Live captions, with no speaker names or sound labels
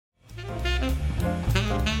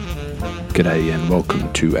G'day and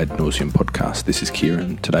welcome to Ad Nauseam Podcast. This is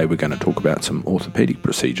Kieran. Today we're going to talk about some orthopaedic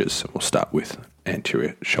procedures. We'll start with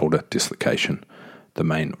anterior shoulder dislocation. The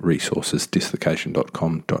main resource is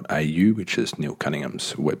dislocation.com.au, which is Neil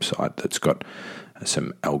Cunningham's website that's got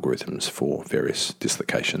some algorithms for various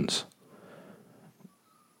dislocations.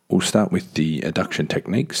 We'll start with the adduction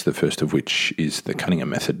techniques, the first of which is the Cunningham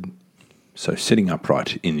method. So sitting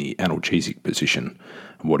upright in the analgesic position.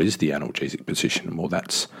 What is the analgesic position? Well,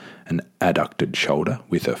 that's an adducted shoulder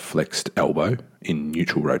with a flexed elbow in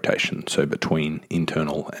neutral rotation, so between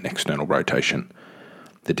internal and external rotation.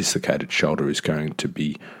 The dislocated shoulder is going to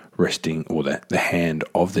be resting, or the hand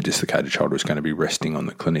of the dislocated shoulder is going to be resting on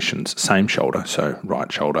the clinician's same shoulder, so right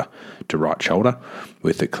shoulder to right shoulder,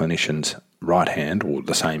 with the clinician's right hand, or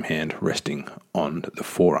the same hand, resting on the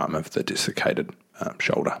forearm of the dislocated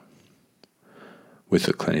shoulder. With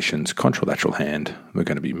the clinician's contralateral hand, we're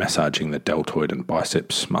going to be massaging the deltoid and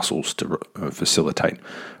biceps muscles to facilitate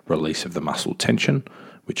release of the muscle tension,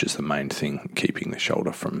 which is the main thing keeping the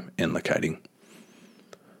shoulder from enlocating.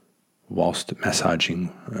 Whilst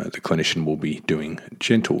massaging, the clinician will be doing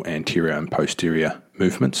gentle anterior and posterior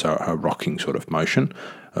movements, so a rocking sort of motion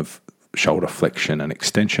of shoulder flexion and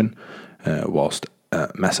extension, whilst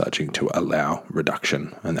massaging to allow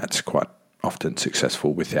reduction, and that's quite often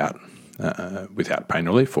successful without pain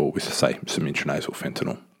relief or with, say, some intranasal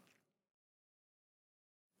fentanyl.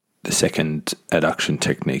 The second adduction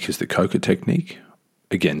technique is the Coker technique.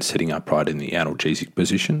 Again, sitting upright in the analgesic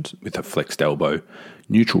position with a flexed elbow,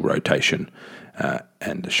 neutral rotation,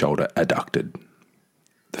 and the shoulder adducted.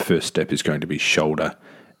 The first step is going to be shoulder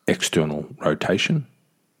external rotation,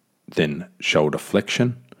 then shoulder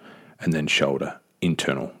flexion, and then shoulder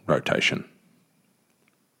internal rotation.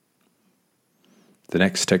 The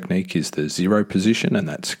next technique is the zero position, and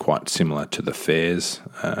that's quite similar to the FARES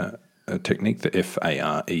technique, the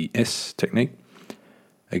FARES technique.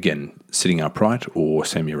 Again, sitting upright or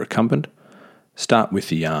semi-recumbent. Start with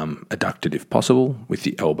the arm adducted if possible, with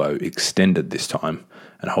the elbow extended this time,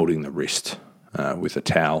 and holding the wrist with a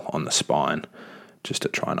towel on the spine just to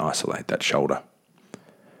try and isolate that shoulder.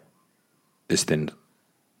 There's then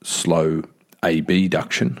slow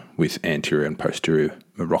abduction with anterior and posterior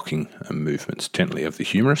rocking movements gently of the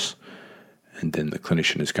humerus, and then the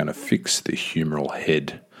clinician is going to fix the humeral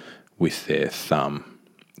head with their thumb,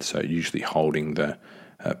 so usually holding the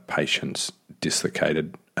patient's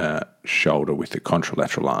dislocated shoulder with the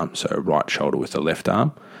contralateral arm, so right shoulder with the left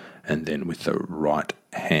arm, and then with the right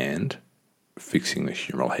hand fixing the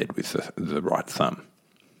humeral head with the right thumb.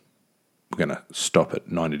 We're going to stop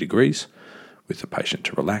at 90 degrees with the patient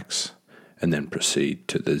to relax, and then proceed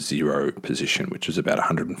to the zero position, which is about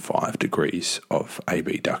 105 degrees of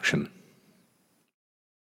abduction.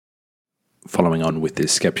 Following on with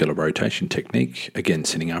this scapular rotation technique, again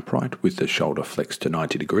sitting upright with the shoulder flexed to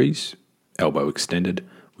 90 degrees, elbow extended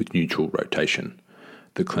with neutral rotation.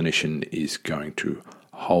 The clinician is going to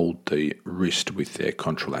hold the wrist with their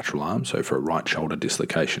contralateral arm, so for a right shoulder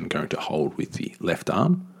dislocation, going to hold with the left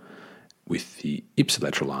arm, with the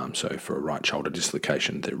ipsilateral arm, so for a right shoulder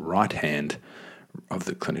dislocation, the right hand of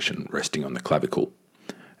the clinician resting on the clavicle.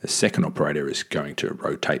 The second operator is going to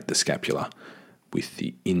rotate the scapula with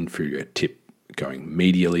the inferior tip going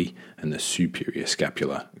medially and the superior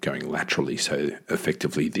scapula going laterally, so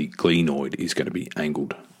effectively the glenoid is going to be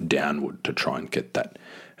angled downward to try and get that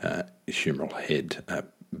humeral head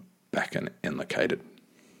back and enlocated.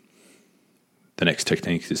 The next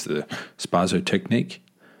technique is the Spazo technique.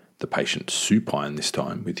 The patient supine this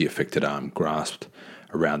time with the affected arm grasped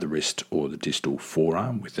around the wrist or the distal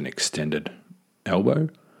forearm with an extended elbow.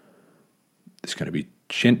 It's going to be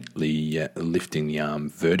gently lifting the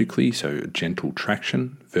arm vertically, so gentle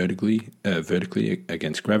traction vertically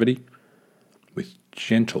against gravity, with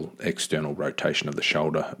gentle external rotation of the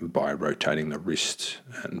shoulder by rotating the wrist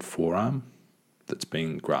and forearm that's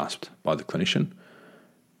being grasped by the clinician,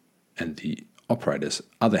 and the operator's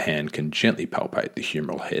other hand can gently palpate the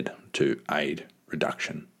humeral head to aid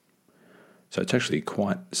reduction. So it's actually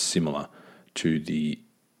quite similar to the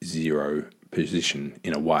zero position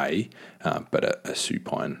in a way, but a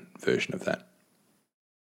supine version of that.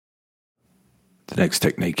 The next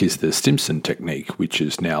technique is the Stimson technique, which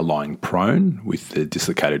is now lying prone with the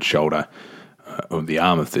dislocated shoulder, or the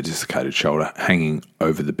arm of the dislocated shoulder hanging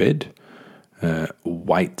over the bed.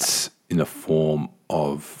 Weights in the form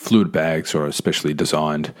of fluid bags or a specially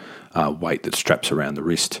designed weight that straps around the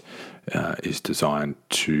wrist is designed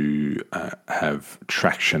to have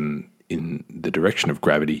traction in the direction of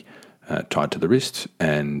gravity tied to the wrist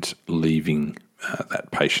and leaving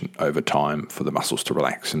that patient over time for the muscles to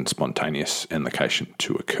relax and spontaneous enlocation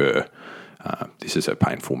to occur This is a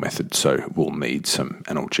painful method, so we'll need some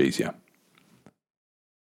analgesia.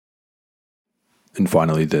 And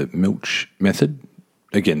finally, the Milch method,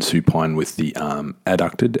 again supine with the arm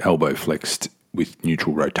adducted, elbow flexed with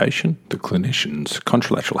neutral rotation. The clinician's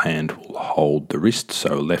contralateral hand will hold the wrist,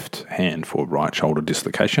 so left hand for right shoulder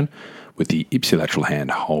dislocation, with the ipsilateral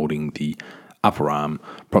hand holding the upper arm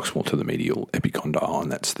proximal to the medial epicondyle,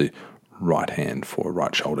 and that's the right hand for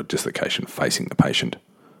right shoulder dislocation facing the patient.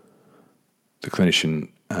 The clinician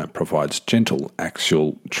provides gentle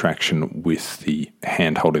axial traction with the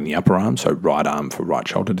hand holding the upper arm, so right arm for right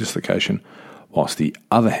shoulder dislocation, whilst the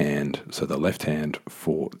other hand, so the left hand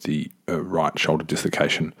for the right shoulder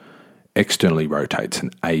dislocation, externally rotates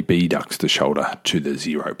and abducts the shoulder to the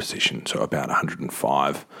zero position, so about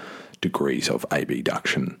 105 degrees of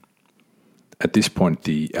abduction. At this point,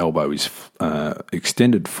 the elbow is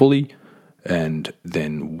extended fully, and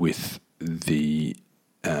then with the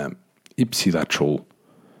ipsilateral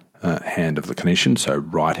hand of the clinician, so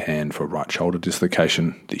right hand for right shoulder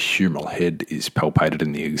dislocation, the humeral head is palpated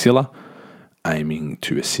in the axilla, aiming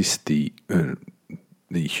to assist the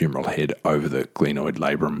humeral head over the glenoid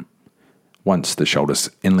labrum. Once the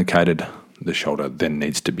shoulder's inlocated, the shoulder then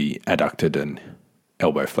needs to be adducted and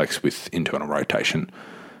elbow flexed with internal rotation,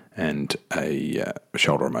 and a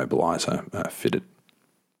shoulder immobilizer fitted.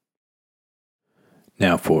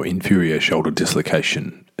 Now for inferior shoulder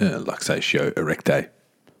dislocation, luxatio erectae.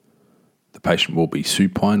 The patient will be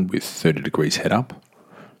supine with 30 degrees head up.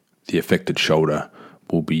 The affected shoulder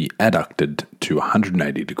will be adducted to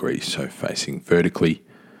 180 degrees, so facing vertically,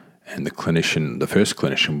 and the first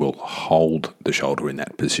clinician will hold the shoulder in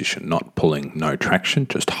that position, not pulling, no traction,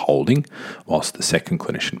 just holding, whilst the second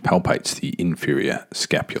clinician palpates the inferior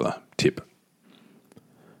scapular tip.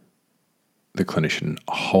 The clinician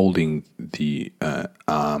holding the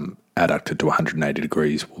arm adducted to 180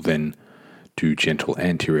 degrees will then do gentle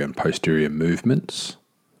anterior and posterior movements,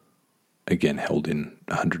 again held in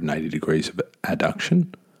 180 degrees of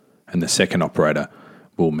adduction, and the second operator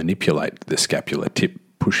will manipulate the scapular tip,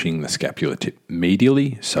 pushing the scapular tip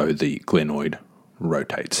medially so the glenoid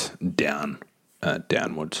rotates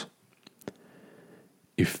downwards.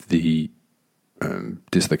 If the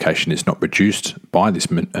dislocation is not reduced by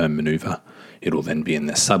this maneuver, it will then be in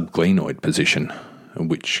the subglenoid position,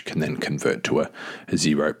 which can then convert to a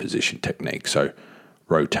zero position technique. So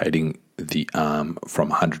rotating the arm from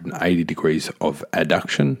 180 degrees of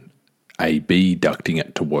adduction, abducting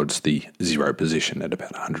it towards the zero position at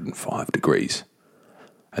about 105 degrees,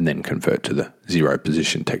 and then convert to the zero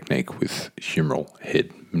position technique with humeral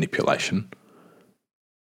head manipulation.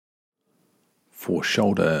 For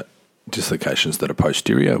shoulder dislocations that are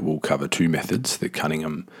posterior, we'll cover two methods, the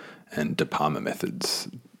Cunningham and De Palma methods.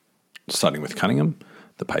 Starting with Cunningham,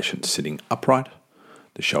 the patient sitting upright,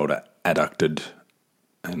 the shoulder adducted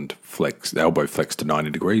and flexed, the elbow flexed to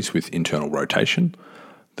 90 degrees with internal rotation.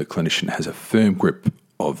 The clinician has a firm grip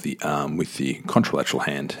of the arm with the contralateral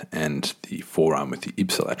hand and the forearm with the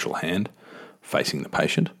ipsilateral hand facing the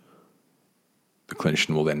patient. The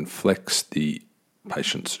clinician will then flex the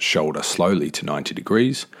patient's shoulder slowly to 90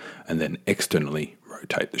 degrees and then externally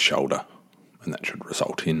rotate the shoulder, and that should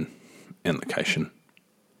result in inlocation.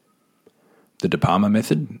 The De Palma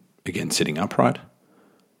method, again sitting upright,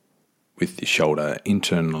 with the shoulder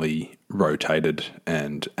internally rotated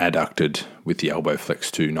and adducted with the elbow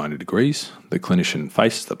flexed to 90 degrees. The clinician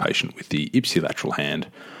faces the patient with the ipsilateral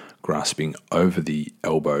hand grasping over the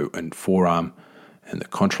elbow and forearm, and the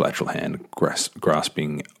contralateral hand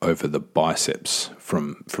grasping over the biceps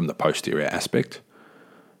from the posterior aspect.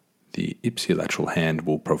 The ipsilateral hand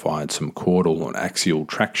will provide some caudal and axial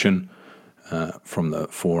traction from the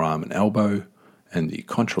forearm and elbow, and the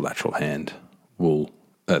contralateral hand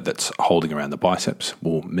that's holding around the biceps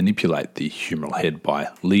will manipulate the humeral head by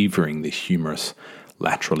levering the humerus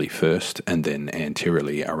laterally first and then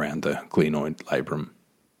anteriorly around the glenoid labrum.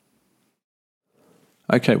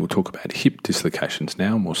 Okay, we'll talk about hip dislocations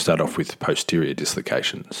now, and we'll start off with posterior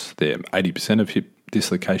dislocations. They're 80% of hip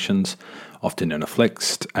dislocations, often in a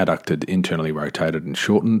flexed, adducted, internally rotated and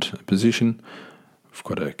shortened position. We've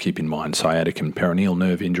got to keep in mind sciatic and peroneal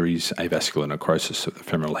nerve injuries, avascular necrosis of the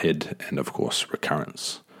femoral head, and of course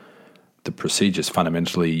recurrence. The procedures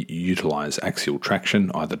fundamentally utilise axial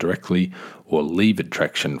traction, either directly or levered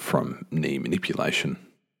traction from knee manipulation.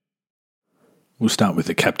 We'll start with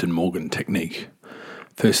the Captain Morgan technique.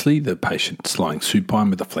 Firstly, the patient's lying supine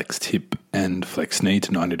with a flexed hip and flexed knee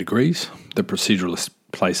to 90 degrees. The proceduralist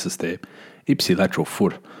places their ipsilateral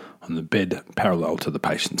foot on the bed parallel to the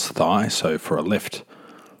patient's thigh. So for a left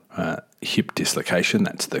hip dislocation,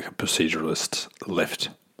 that's the proceduralist's left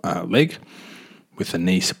leg, with the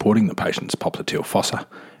knee supporting the patient's popliteal fossa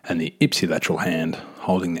and the ipsilateral hand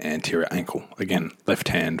holding the anterior ankle. Again, left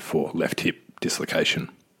hand for left hip dislocation.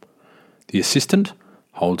 The assistant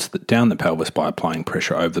holds down the pelvis by applying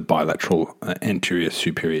pressure over the bilateral anterior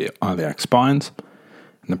superior iliac spines,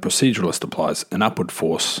 and the proceduralist applies an upward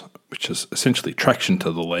force, which is essentially traction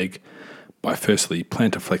to the leg, by firstly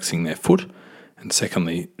plantar flexing their foot, and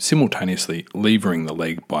secondly, simultaneously levering the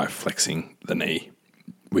leg by flexing the knee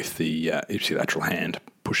with the ipsilateral hand,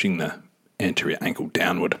 pushing the anterior ankle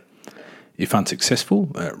downward. If unsuccessful,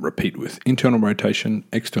 repeat with internal rotation,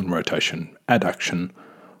 external rotation, adduction,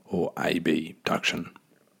 or abduction.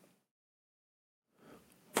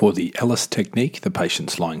 For the Ellis technique, the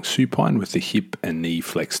patient's lying supine with the hip and knee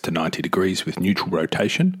flexed to 90 degrees with neutral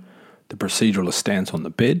rotation. The proceduralist stands on the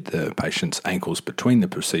bed, the patient's ankles between the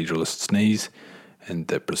proceduralist's knees, and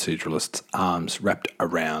the proceduralist's arms wrapped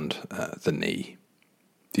around the knee.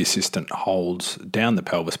 The assistant holds down the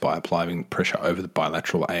pelvis by applying pressure over the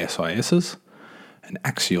bilateral ASISs. An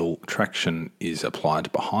axial traction is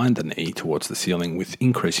applied behind the knee towards the ceiling with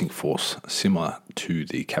increasing force similar to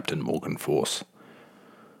the Captain Morgan force.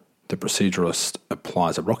 The proceduralist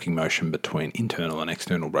applies a rocking motion between internal and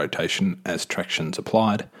external rotation as traction is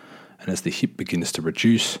applied, and as the hip begins to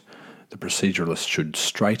reduce, the proceduralist should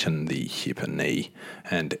straighten the hip and knee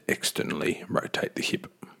and externally rotate the hip.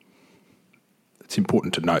 It's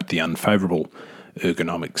important to note the unfavourable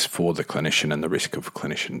ergonomics for the clinician and the risk of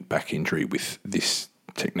clinician back injury with this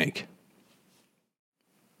technique.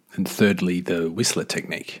 And thirdly, the Whistler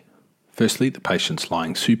technique. Firstly, the patient's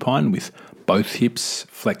lying supine with both hips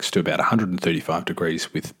flexed to about 135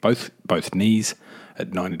 degrees with both knees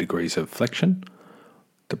at 90 degrees of flexion.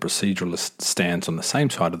 The proceduralist stands on the same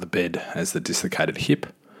side of the bed as the dislocated hip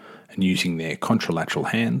and using their contralateral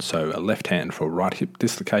hand, so a left hand for right hip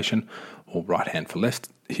dislocation or right hand for left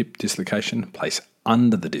hip dislocation, place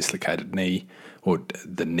under the dislocated knee or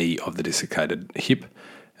the knee of the dislocated hip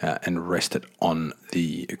and rest it on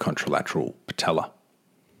the contralateral patella.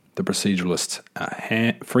 The proceduralist's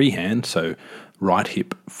free hand, so right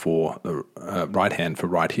hand for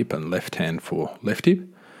right hip and left hand for left hip,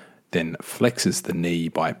 then flexes the knee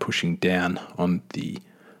by pushing down on the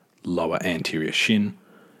lower anterior shin,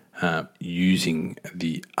 using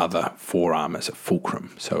the other forearm as a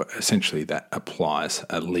fulcrum. So essentially that applies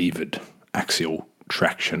a levered axial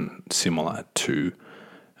traction similar to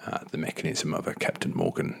the mechanism of a Captain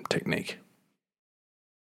Morgan technique.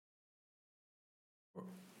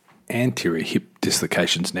 Anterior hip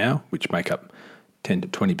dislocations now, which make up 10 to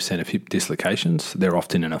 20% of hip dislocations, they're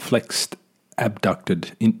often in a flexed,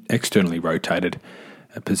 abducted, externally rotated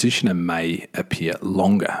position and may appear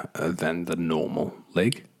longer than the normal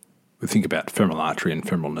leg. We think about femoral artery and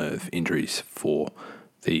femoral nerve injuries for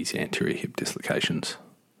these anterior hip dislocations.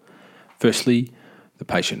 Firstly, the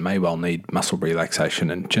patient may well need muscle relaxation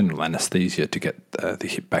and general anaesthesia to get the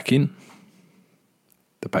hip back in.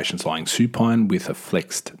 The patient's lying supine with a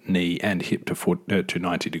flexed knee and hip to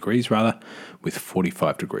 90 degrees with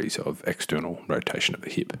 45 degrees of external rotation of the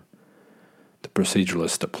hip. The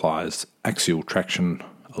proceduralist applies axial traction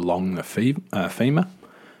along the femur,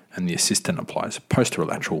 and the assistant applies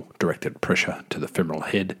posterolateral directed pressure to the femoral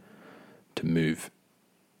head to move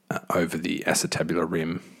over the acetabular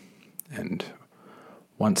rim, and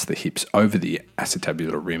once the hip's over the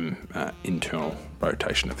acetabular rim, internal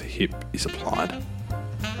rotation of the hip is applied.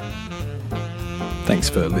 Thanks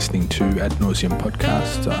for listening to Ad Nauseam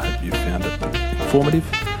Podcast. I hope you found it informative.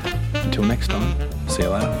 Until next time, see you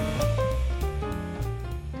later.